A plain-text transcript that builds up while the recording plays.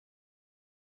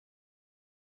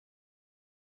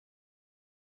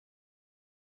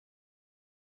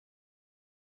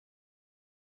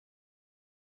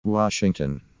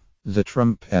Washington. The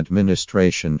Trump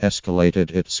administration escalated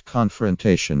its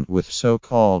confrontation with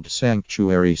so-called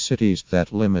sanctuary cities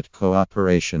that limit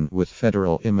cooperation with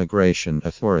federal immigration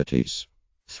authorities,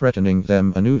 threatening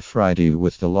them anew Friday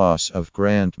with the loss of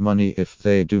grant money if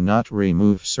they do not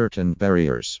remove certain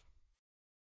barriers.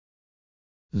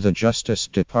 The Justice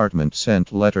Department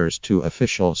sent letters to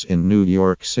officials in New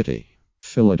York City,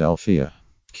 Philadelphia,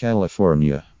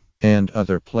 California, and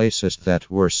other places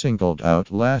that were singled out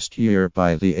last year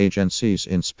by the agency's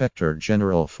Inspector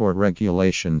General for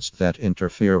regulations that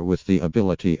interfere with the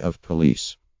ability of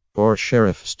police or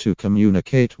sheriffs to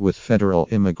communicate with federal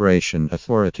immigration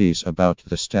authorities about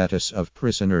the status of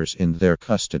prisoners in their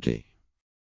custody.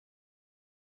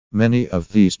 Many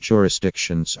of these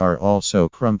jurisdictions are also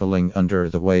crumbling under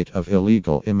the weight of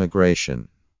illegal immigration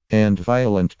and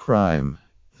violent crime,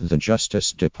 the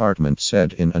Justice Department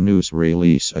said in a news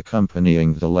release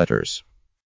accompanying the letters.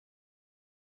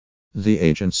 The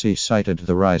agency cited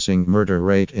the rising murder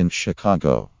rate in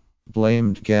Chicago,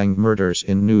 blamed gang murders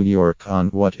in New York on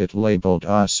what it labeled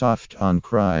a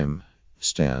soft-on-crime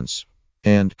stance,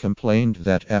 and complained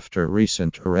that after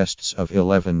recent arrests of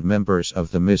 11 members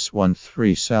of the Miss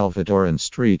 13 Salvadoran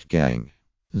street gang,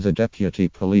 the deputy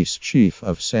police chief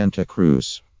of Santa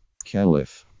Cruz,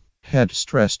 Calif, had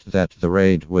stressed that the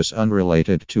raid was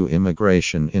unrelated to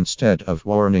immigration instead of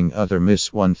warning other Miss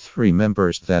 13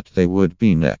 members that they would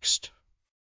be next.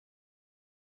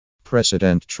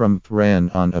 President Trump ran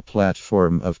on a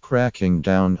platform of cracking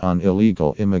down on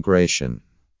illegal immigration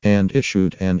and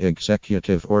issued an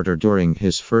executive order during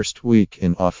his first week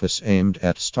in office aimed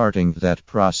at starting that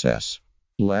process.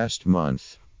 Last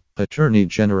month, Attorney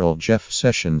General Jeff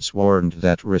Sessions warned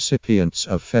that recipients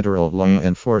of federal law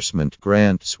enforcement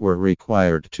grants were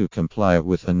required to comply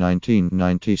with a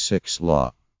 1996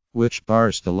 law, which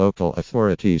bars the local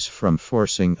authorities from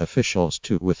forcing officials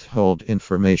to withhold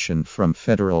information from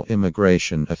federal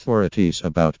immigration authorities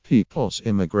about people's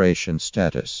immigration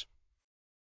status.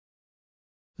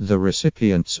 The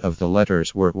recipients of the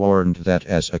letters were warned that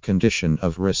as a condition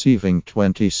of receiving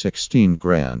 2016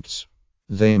 grants,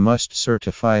 they must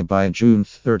certify by June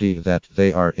 30 that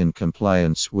they are in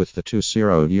compliance with the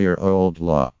 20-year-old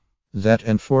law that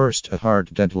enforced a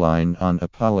hard deadline on a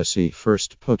policy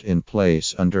first put in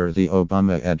place under the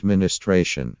Obama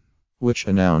administration, which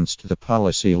announced the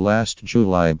policy last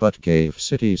July but gave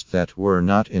cities that were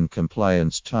not in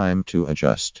compliance time to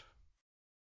adjust.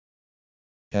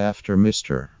 After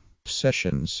Mr.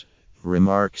 Sessions'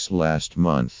 remarks last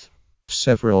month,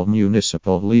 several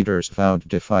municipal leaders vowed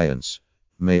defiance.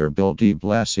 Mayor Bill de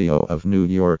Blasio of New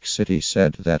York City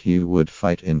said that he would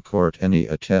fight in court any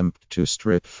attempt to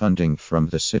strip funding from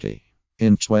the city.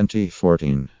 In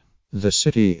 2014, the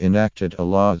city enacted a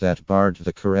law that barred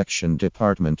the Correction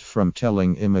Department from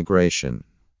telling immigration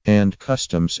and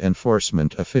customs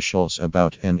enforcement officials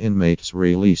about an inmate's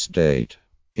release date,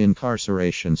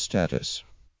 incarceration status,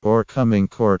 or coming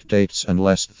court dates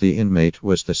unless the inmate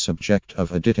was the subject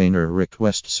of a detainer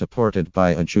request supported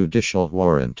by a judicial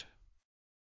warrant.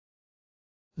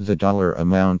 The dollar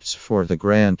amounts for the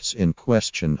grants in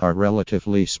question are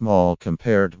relatively small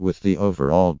compared with the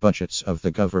overall budgets of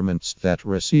the governments that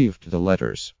received the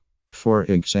letters. For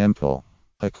example,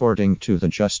 according to the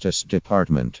Justice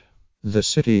Department, the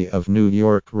city of New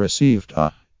York received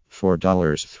a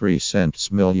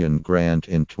 $4.03 million grant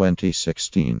in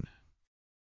 2016.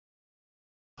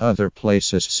 Other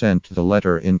places sent the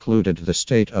letter included the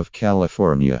state of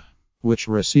California, which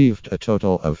received a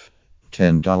total of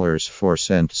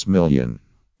 $10.04 million,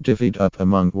 divvied up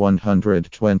among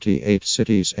 128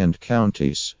 cities and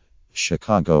counties,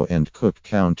 Chicago and Cook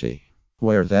County,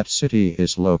 where that city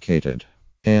is located,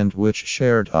 and which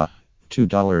shared a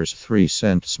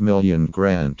 $2.03 million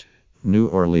grant, New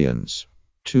Orleans,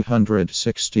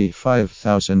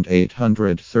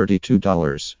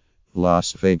 $265,832,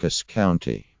 Las Vegas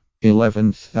County,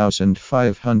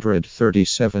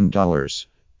 $11,537,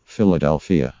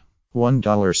 Philadelphia,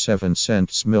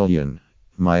 $1.07 million,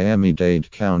 Miami-Dade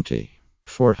County,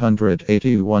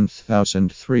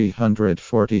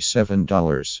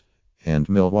 $481,347, and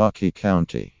Milwaukee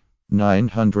County,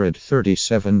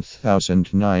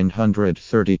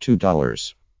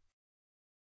 $937,932.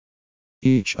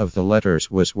 Each of the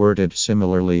letters was worded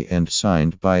similarly and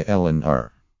signed by Ellen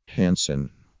R. Hansen,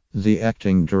 the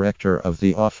acting director of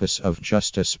the Office of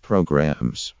Justice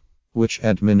Programs, which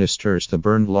administers the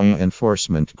Byrne Law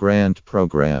Enforcement Grant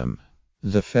Program,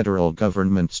 the federal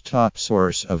government's top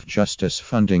source of justice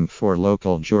funding for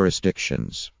local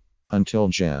jurisdictions. Until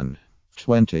Jan.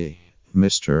 20,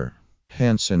 Mr.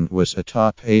 Hansen was a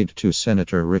top aide to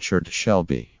Senator Richard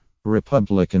Shelby,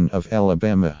 Republican of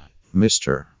Alabama,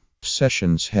 Mr.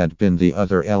 Sessions had been the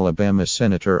other Alabama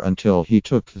senator until he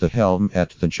took the helm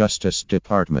at the Justice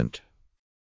Department.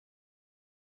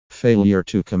 Failure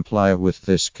to comply with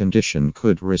this condition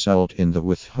could result in the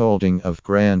withholding of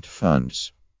grant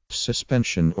funds,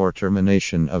 suspension or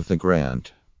termination of the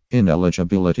grant,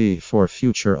 ineligibility for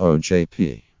future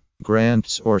OJP,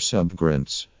 grants or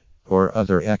subgrants, or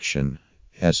other action,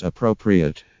 as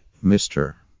appropriate,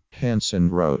 Mr. Hansen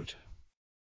wrote.